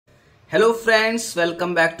Hello friends,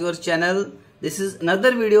 welcome back to our channel. This is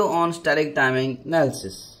another video on static timing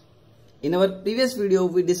analysis. In our previous video,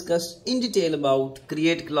 we discussed in detail about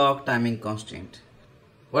create clock timing constraint.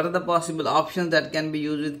 What are the possible options that can be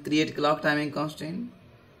used with create clock timing constraint?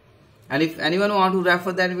 And if anyone want to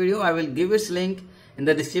refer that video, I will give its link in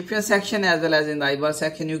the description section as well as in the I-bar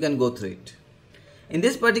section. You can go through it. In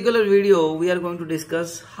this particular video, we are going to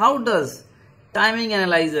discuss how does timing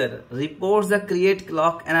analyzer reports the create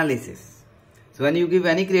clock analysis. So when you give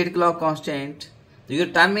any create clock constraint, your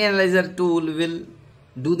timing analyzer tool will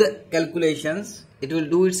do the calculations, it will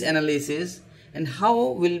do its analysis, and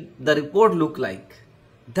how will the report look like?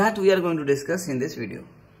 That we are going to discuss in this video.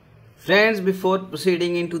 Friends, before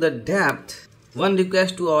proceeding into the depth, one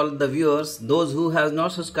request to all the viewers, those who have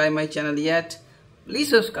not subscribed my channel yet,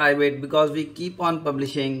 please subscribe it because we keep on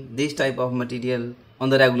publishing this type of material on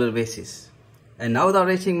the regular basis. And now without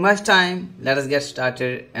wasting much time, let us get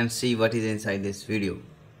started and see what is inside this video.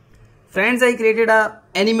 Friends, I created an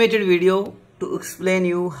animated video to explain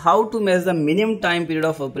you how to measure the minimum time period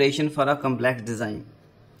of operation for a complex design.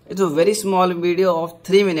 It's a very small video of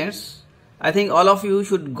 3 minutes. I think all of you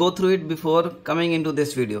should go through it before coming into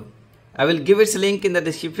this video. I will give its link in the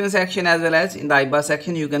description section as well as in the I-bar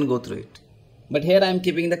section. You can go through it. But here I am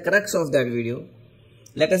keeping the crux of that video.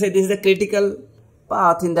 Let us say this is the critical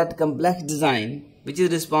path in that complex design which is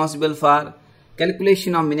responsible for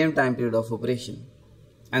calculation of minimum time period of operation.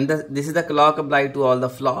 And this is the clock applied to all the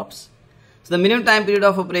flops. So the minimum time period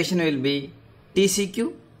of operation will be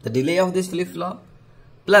TCQ, the delay of this flip-flop,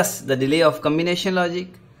 plus the delay of combination logic,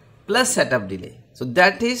 plus setup delay. So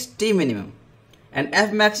that is T minimum. And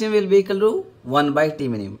F maximum will be equal to 1 by T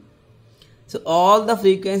minimum. So all the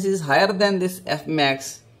frequencies higher than this F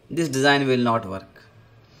max, this design will not work.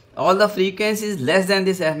 All the frequencies less than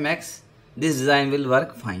this F max, this design will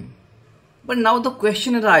work fine. But now the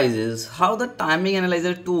question arises, how the timing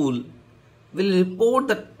analyzer tool will report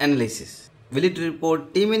the analysis? Will it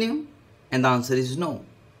report T minimum? And the answer is no.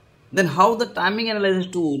 Then how the timing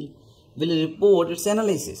analyzer tool will report its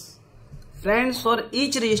analysis? Friends, for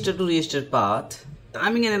each register to register path,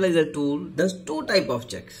 timing analyzer tool does two types of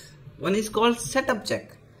checks. One is called setup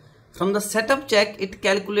check. From the setup check, it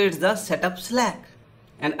calculates the setup slack.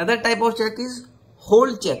 And other type of check is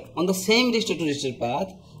hold check on the same register to register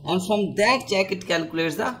path, and from that check it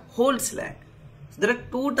calculates the hold slack. So there are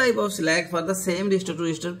two types of slack for the same register to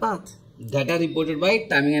register path that are reported by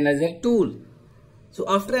timing analyzer tool. So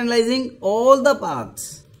after analyzing all the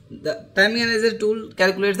paths, the timing analyzer tool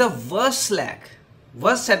calculates the worst slack,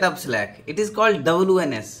 worst setup slack. It is called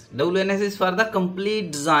WNS. WNS is for the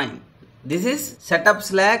complete design. This is setup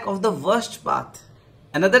slack of the worst path.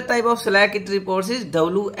 Another type of slack it reports is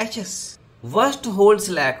WHS, worst hold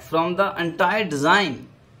slack from the entire design.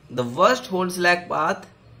 The worst hold slack path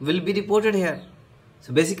will be reported here.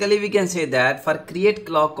 So basically we can say that for create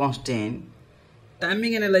clock constraint,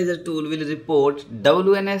 timing analyzer tool will report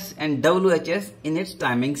WNS and WHS in its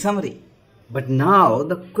timing summary. But now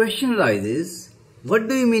the question arises, what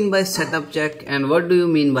do you mean by setup check and what do you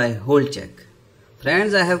mean by hold check?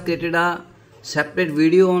 Friends, I have created a separate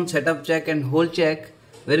video on setup check and hold check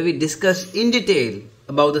where we discuss in detail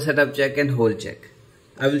about the setup check and hold check.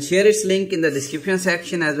 I will share its link in the description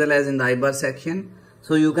section as well as in the I-bar section,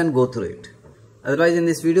 so you can go through it. Otherwise in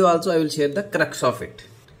this video also I will share the crux of it.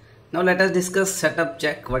 Now let us discuss setup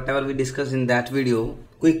check, whatever we discussed in that video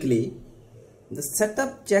quickly. The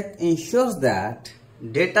setup check ensures that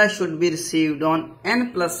data should be received on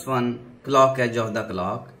n+1 clock edge of the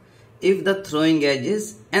clock if the throwing edge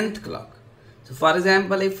is nth clock. So for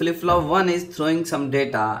example, if flip-flop 1 is throwing some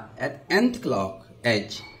data at nth clock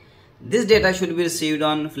edge, this data should be received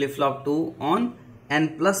on flip-flop 2 on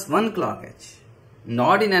n+1 clock edge,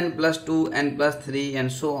 not in n+2, n+3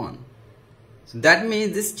 and so on. So that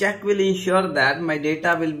means this check will ensure that my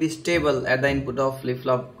data will be stable at the input of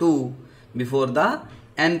flip-flop 2 before the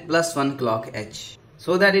n+1 clock edge,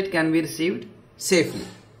 so that it can be received safely.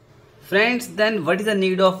 Friends, then what is the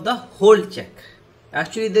need of the hold check?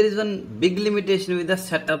 Actually, there is one big limitation with the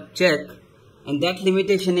setup check, and that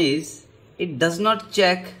limitation is it does not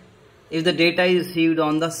check if the data is received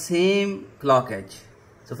on the same clock edge.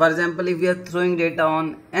 So for example, if we are throwing data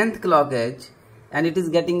on nth clock edge and it is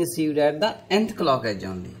getting received at the nth clock edge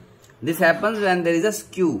only. This happens when there is a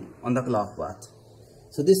skew on the clock path.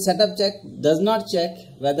 So this setup check does not check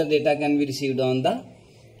whether data can be received on the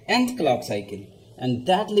nth clock cycle, and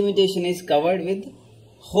that limitation is covered with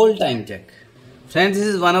hold time check. Friends, this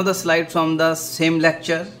is one of the slides from the same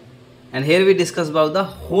lecture, and here we discuss about the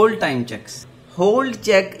hold time checks. Hold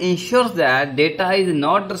check ensures that data is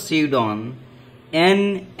not received on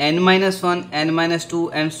n, n-1, n-2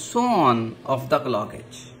 and so on of the clock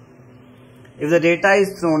edge. If the data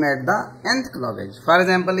is thrown at the nth clock edge, for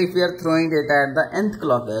example, if we are throwing data at the nth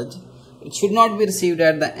clock edge, it should not be received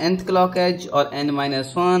at the nth clock edge or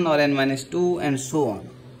n-1 or n-2 and so on.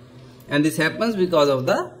 And this happens because of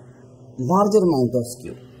the larger amount of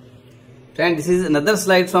skew. Friend, this is another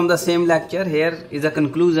slide from the same lecture. Here is a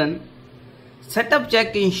conclusion. Setup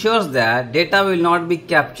check ensures that data will not be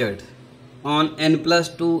captured on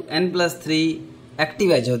n+2, n+3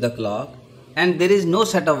 active edge of the clock, and there is no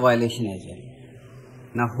setup violation as well.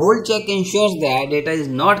 Now hold check ensures that data is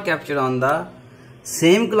not captured on the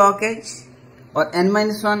same clock edge or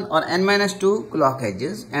n-1 or n-2 clock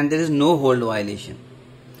edges, and there is no hold violation.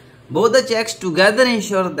 Both the checks together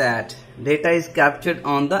ensure that data is captured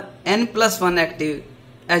on the n+1 active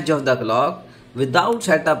edge of the clock without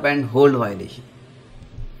setup and hold violation.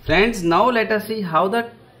 Friends, now let us see how the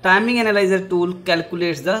timing analyzer tool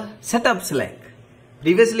calculates the setup slack.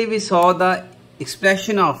 Previously we saw the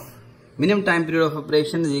expression of minimum time period of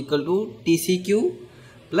operation is equal to TCQ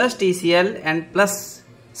plus TCL and plus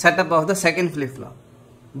setup of the second flip-flop.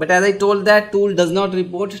 But as I told, that tool does not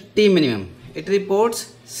report T minimum. It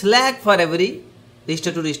reports slack for every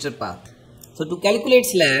register to register path. So to calculate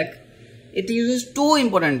slack, it uses two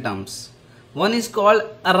important terms. One is called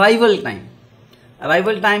arrival time.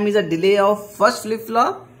 Arrival time is a delay of first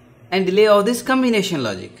flip-flop and delay of this combination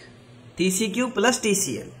logic, TCQ plus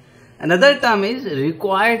TCL. Another term is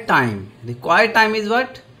required time. Required time is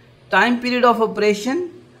what? Time period of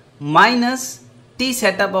operation minus T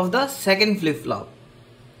setup of the second flip-flop.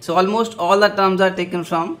 So almost all the terms are taken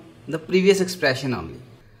from the previous expression only.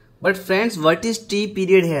 But friends, what is T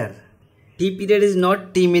period here? T period is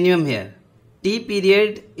not T minimum here. T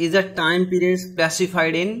period is a time period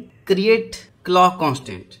specified in create clock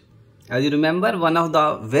constraint. As you remember, one of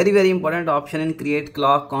the very important option in create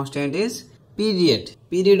clock constraint is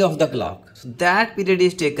period of the clock. So that period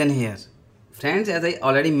is taken here. Friends, as I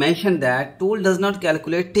already mentioned, that tool does not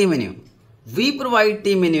calculate T minimum. We provide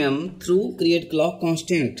T minimum through create clock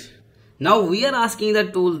constraint. Now we are asking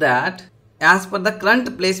the tool that as per the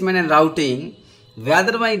current placement and routing,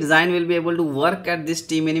 whether my design will be able to work at this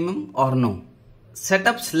T minimum or no.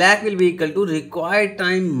 Setup slack will be equal to required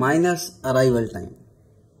time minus arrival time.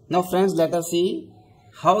 Now friends, let us see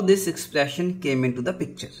how this expression came into the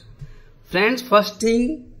picture. Friends, first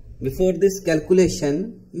thing before this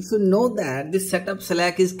calculation, you should know that this setup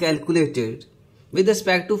slack is calculated with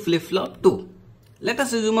respect to flip-flop 2. Let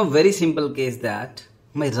us assume a very simple case that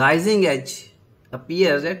my rising edge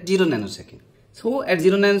appears at 0 nanosecond. So at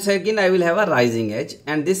 0 nanosecond I will have a rising edge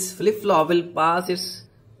and this flip-flop will pass its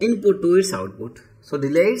input to its output. So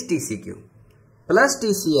delay is TCQ plus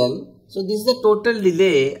TCL. So this is the total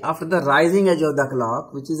delay after the rising edge of the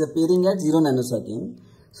clock, which is appearing at 0 nanosecond.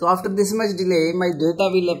 So after this much delay, my data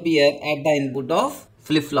will appear at the input of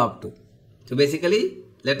flip-flop 2. So basically,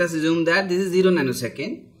 let us assume that this is 0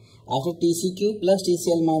 nanosecond. After TCQ plus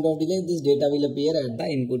TCL amount of delay, this data will appear at the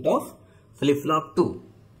input of flip-flop 2.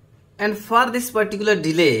 And for this particular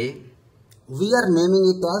delay, we are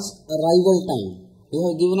naming it as arrival time. We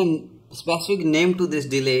have given a specific name to this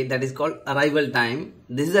delay, that is called arrival time.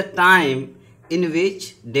 This is a time in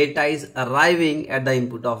which data is arriving at the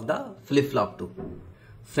input of the flip-flop 2.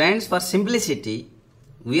 Friends, for simplicity,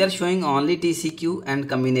 we are showing only TCQ and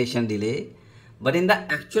combination delay, but in the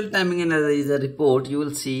actual timing analyzer report, you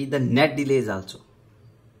will see the net delays also.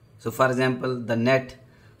 So for example, the net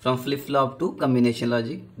from flip-flop to combination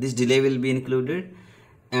logic, this delay will be included,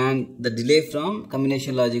 and the delay from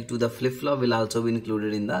combination logic to the flip-flop will also be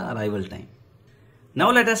included in the arrival time. Now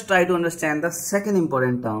let us try to understand the second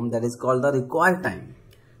important term, that is called the required time.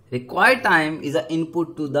 Required time is an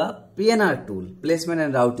input to the PNR tool, placement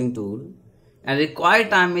and routing tool, and required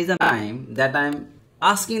time is a time that I am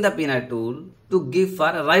asking the PNR tool to give for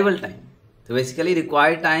arrival time. So basically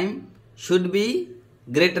required time should be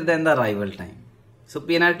greater than the arrival time. So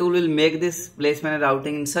PNR tool will make this placement and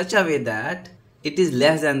routing in such a way that it is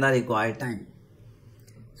less than the required time.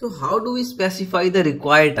 So how do we specify the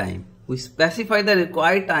required time? We specify the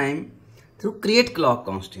required time through create clock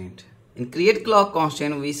constraint. In create clock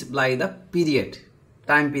constraint, we supply the period,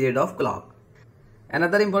 time period of clock.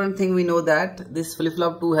 Another important thing, we know that this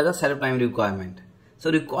flip-flop 2 has a setup time requirement.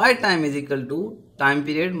 So required time is equal to time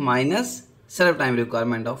period minus setup time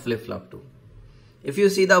requirement of flip-flop 2. If you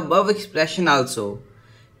see the above expression also,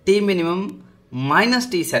 T minimum minus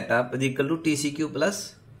T setup is equal to TCQ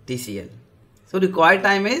plus TCL. So required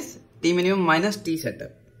time is T minimum minus T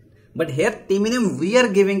setup. But here T minimum we are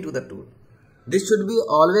giving to the tool. This should be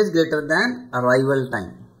always greater than arrival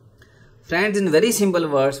time. Friends, in very simple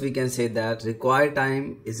words, we can say that required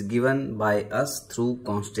time is given by us through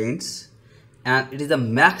constraints, and it is the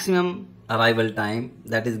maximum arrival time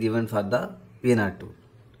that is given for the PNR tool.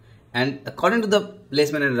 And according to the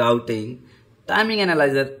placement and routing, timing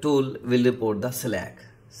analyzer tool will report the slack.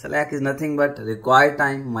 Slack is nothing but required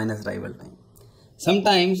time minus arrival time.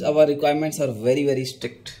 Sometimes our requirements are very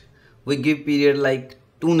strict. We give period like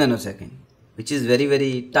 2 nanoseconds, which is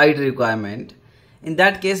very tight requirement. In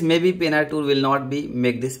that case, maybe PNR tool will not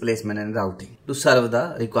make this placement and routing to serve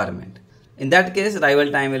the requirement. In that case,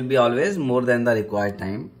 arrival time will be always more than the required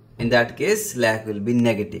time. In that case, slack will be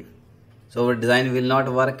negative. So our design will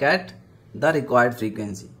not work at the required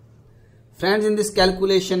frequency. Friends, in this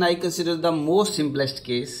calculation, I consider the most simplest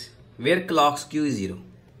case where clock skew is 0.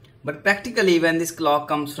 But practically, when this clock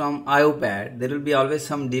comes from IO pad, there will be always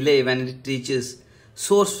some delay when it reaches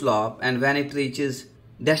source flop and when it reaches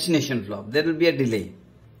destination flop. There will be a delay.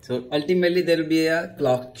 So ultimately, there will be a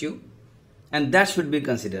clock skew, and that should be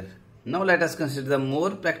considered. Now let us consider the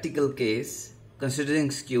more practical case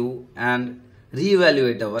considering skew and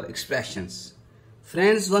reevaluate our expressions.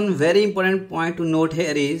 Friends, one very important point to note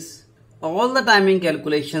here is all the timing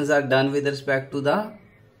calculations are done with respect to the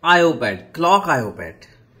IO pad, clock IO pad.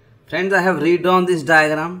 Friends, I have redrawn this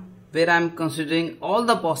diagram where I am considering all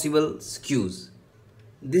the possible skews.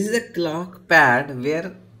 This is a clock pad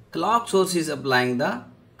where clock source is applying the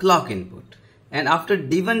clock input, and after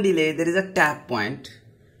D1 delay there is a tap point.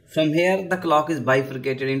 From here the clock is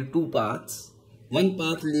bifurcated into 2 paths. One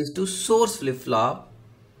path leads to source flip-flop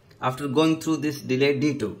after going through this delay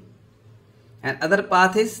D2, and other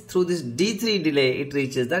path is through this D3 delay it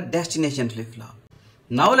reaches the destination flip-flop.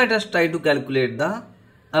 Now let us try to calculate the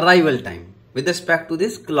arrival time with respect to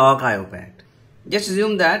this clock IO pad. Just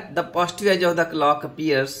assume that the positive edge of the clock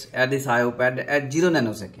appears at this IO pad at 0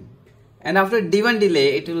 nanosecond, and after D1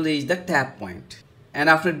 delay it will reach the tap point, and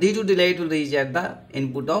after D2 delay it will reach at the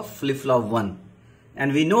input of flip-flop 1.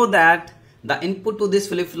 And we know that the input to this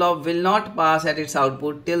flip-flop will not pass at its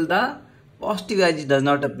output till the positive edge does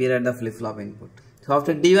not appear at the flip-flop input. So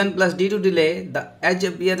after D1 plus D2 delay, the edge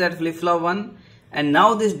appears at flip-flop 1, and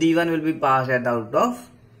now this D1 will be passed at the output of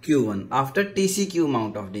Q1 after TCQ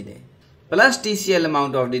amount of delay plus TCL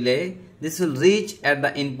amount of delay. This will reach at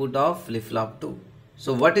the input of flip-flop 2.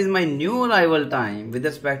 So what is my new arrival time with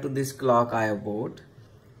respect to this clock IO port?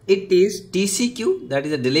 It is TCQ, that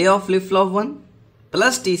is the delay of flip-flop 1,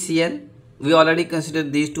 plus TCL. We already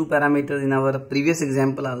considered these 2 parameters in our previous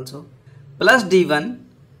example also, plus D1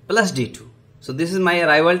 plus D2. So this is my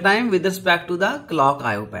arrival time with respect to the clock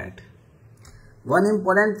IO pad. One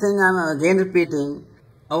important thing I am again repeating,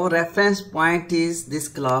 our reference point is this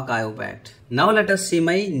clock IO pad. Now let us see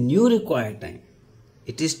my new required time.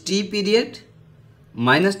 It is T period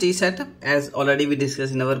minus T setup, as already we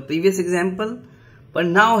discussed in our previous example. But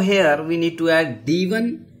now here we need to add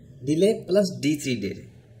D1 delay plus D3 delay.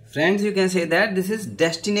 Friends, you can say that this is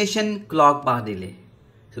destination clock path delay.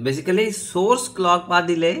 So basically source clock path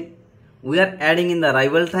delay we are adding in the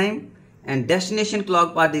arrival time, and destination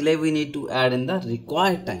clock path delay we need to add in the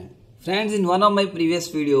required time. Friends, in one of my previous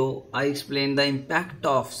video, I explained the impact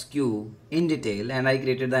of skew in detail, and I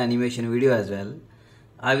created the animation video as well.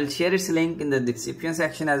 I will share its link in the description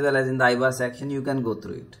section as well as in the I-bar section. You can go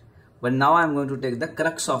through it. But now I am going to take the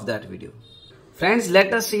crux of that video. Friends,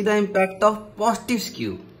 let us see the impact of positive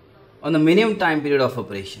skew on the minimum time period of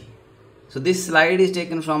operation. So this slide is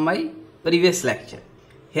taken from my previous lecture.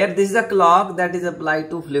 Here this is the clock that is applied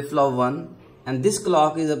to flip-flop 1, and this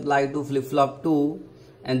clock is applied to flip-flop 2.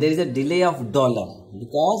 And there is a delay of $,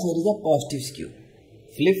 because there is a positive skew.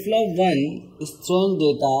 Flip-flop 1 is throwing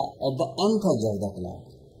data at the nth edge of the clock.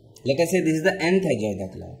 Like I said, this is the nth edge of the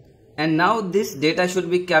clock. And now this data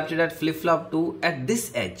should be captured at flip-flop 2 at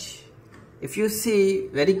this edge. If you see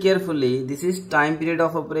very carefully, this is time period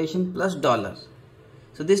of operation plus $.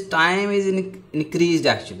 So this time is increased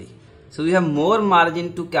actually. So we have more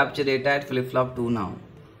margin to capture data at flip-flop 2 now.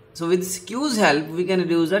 So with skew's help, we can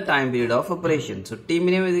reduce the time period of operation. So T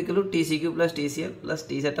minimum is equal to TCQ plus TCL plus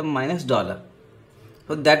T setup minus $.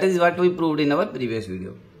 So that is what we proved in our previous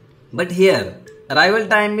video. But here, arrival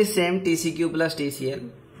time is same, TCQ plus TCL.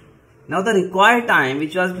 Now the required time,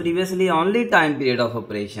 which was previously only time period of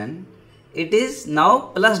operation, it is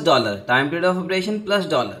now plus $, time period of operation plus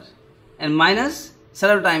 $, and minus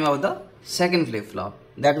setup time of the second flip-flop.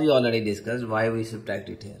 That we already discussed why we subtract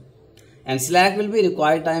it here. And slack will be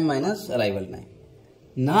required time minus arrival time.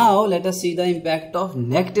 Now let us see the impact of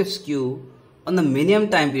negative skew on the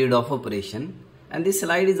minimum time period of operation, and this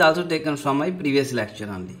slide is also taken from my previous lecture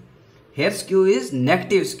only. Here skew is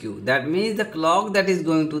negative skew, that means the clock that is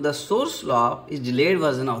going to the source flop is delayed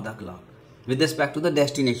version of the clock. with respect to the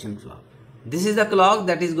destination clock. This is the clock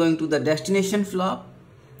that is going to the destination clock,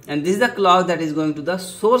 and this is the clock that is going to the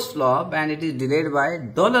source clock, and it is delayed by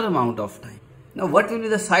dollar amount of time. Now what will be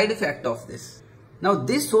the side effect of this? Now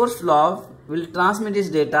this source clock will transmit its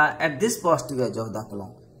data at this positive edge of the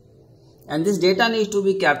clock, and this data needs to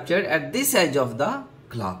be captured at this edge of the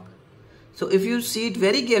clock. So if you see it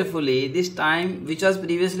very carefully, this time which was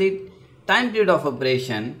previously time period of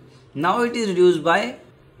operation, now it is reduced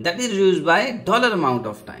by dollar amount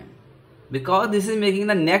of time. Because this is making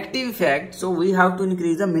the negative effect, so we have to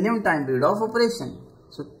increase the minimum time period of operation.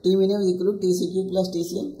 So T minimum is equal to TCQ plus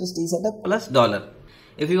TCL plus T setup plus dollar.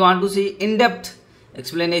 If you want to see in-depth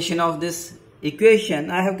explanation of this equation,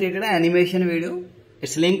 I have created an animation video.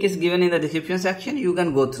 Its link is given in the description section. You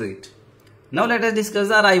can go through it. Now let us discuss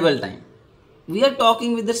the arrival time. We are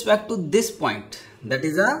talking with respect to this point, that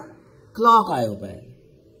is a clock IO pad.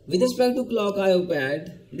 With respect to clock IO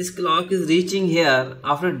pad, this clock is reaching here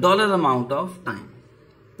after dollar amount of time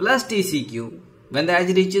plus TCQ. When the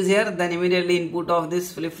edge reaches here, then immediately input of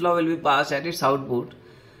this flip-flop will be passed at its output.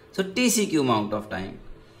 So TCQ amount of time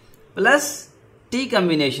plus T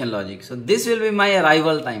combination logic. So this will be my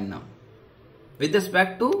arrival time now with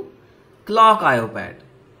respect to clock IO pad.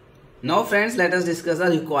 Now friends, let us discuss the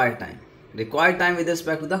required time. Required time with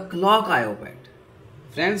respect to the clock IO pad.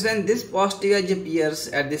 Friends, when this positive edge appears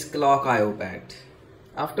at this clock IO pad,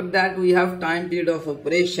 after that we have time period of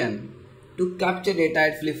operation to capture data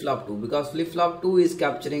at flip-flop 2, because flip-flop 2 is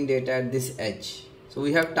capturing data at this edge. So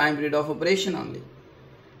we have time period of operation only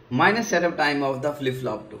minus setup time of the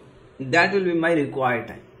flip-flop 2. That will be my required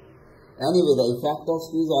time. Anyway, the effect of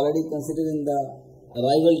Skew is already considered in the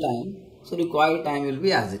arrival time. So required time will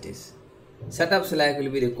be as it is. Setup slack will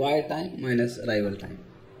be required time minus arrival time.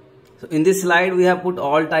 So in this slide we have put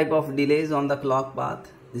all type of delays on the clock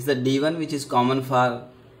path. This is the D1, which is common for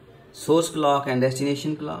source clock and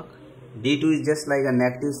destination clock. D2 is just like a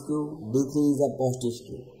negative skew. D3 is a positive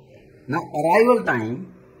skew. Now arrival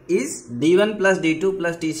time is D1 plus D2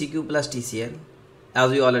 plus TCQ plus TCL, as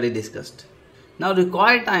we already discussed. Now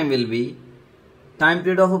required time will be time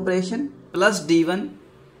period of operation plus D1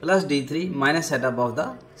 plus D3 minus setup of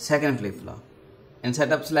the second flip-flop, and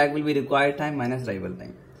setup slack will be required time minus arrival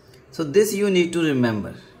time. So this you need to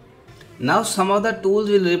remember. Now some of the tools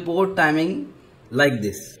will report timing like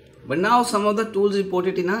this, but now some of the tools report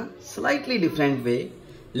it in a slightly different way.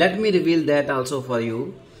 Let me reveal that also for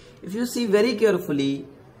you. If you see very carefully,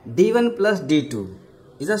 D1 plus D2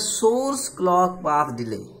 is a source clock path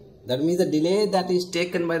delay. That means the delay that is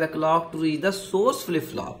taken by the clock to reach the source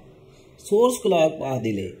flip-flop. Source clock path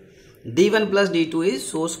delay. D1 plus D2 is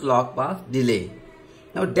source clock path delay.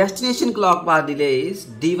 Now destination clock path delay is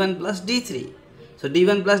D1 plus D3. So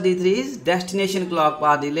D1 plus D3 is destination clock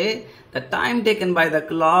path delay, the time taken by the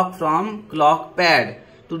clock from clock pad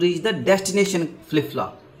to reach the destination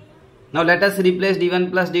flip-flop. Now let us replace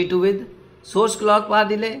D1 plus D2 with source clock path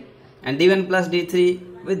delay and D1 plus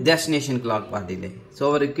D3 with destination clock path delay.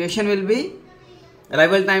 So our equation will be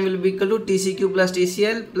arrival time will be equal to TCQ plus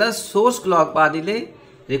TCL plus source clock path delay.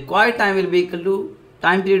 Required time will be equal to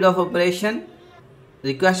time period of operation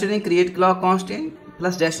requested in create clock constraint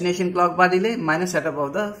plus destination clock path delay minus setup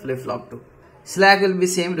of the flip-flop 2. Slack will be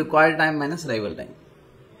same, required time minus arrival time.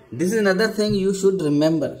 This is another thing you should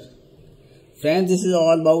remember. Friends, this is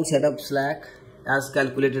all about setup slack as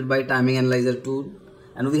calculated by timing analyzer tool,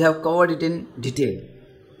 and we have covered it in detail.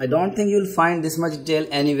 I don't think you will find this much detail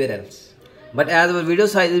anywhere else. But as our video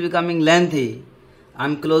size is becoming lengthy, I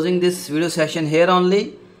am closing this video session here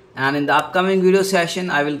only, and in the upcoming video session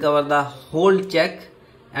I will cover the hold check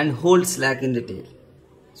and hold slack in detail.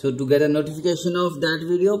 So to get a notification of that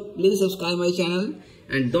video, please subscribe my channel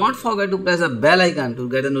and don't forget to press the bell icon to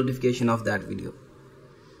get a notification of that video.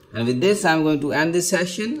 And with this I am going to end this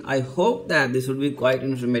session. I hope that this would be quite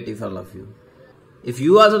informative for all of you. If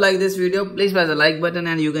you also like this video, please press the like button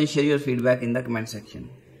and you can share your feedback in the comment section.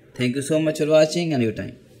 Thank you so much for watching and your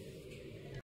time.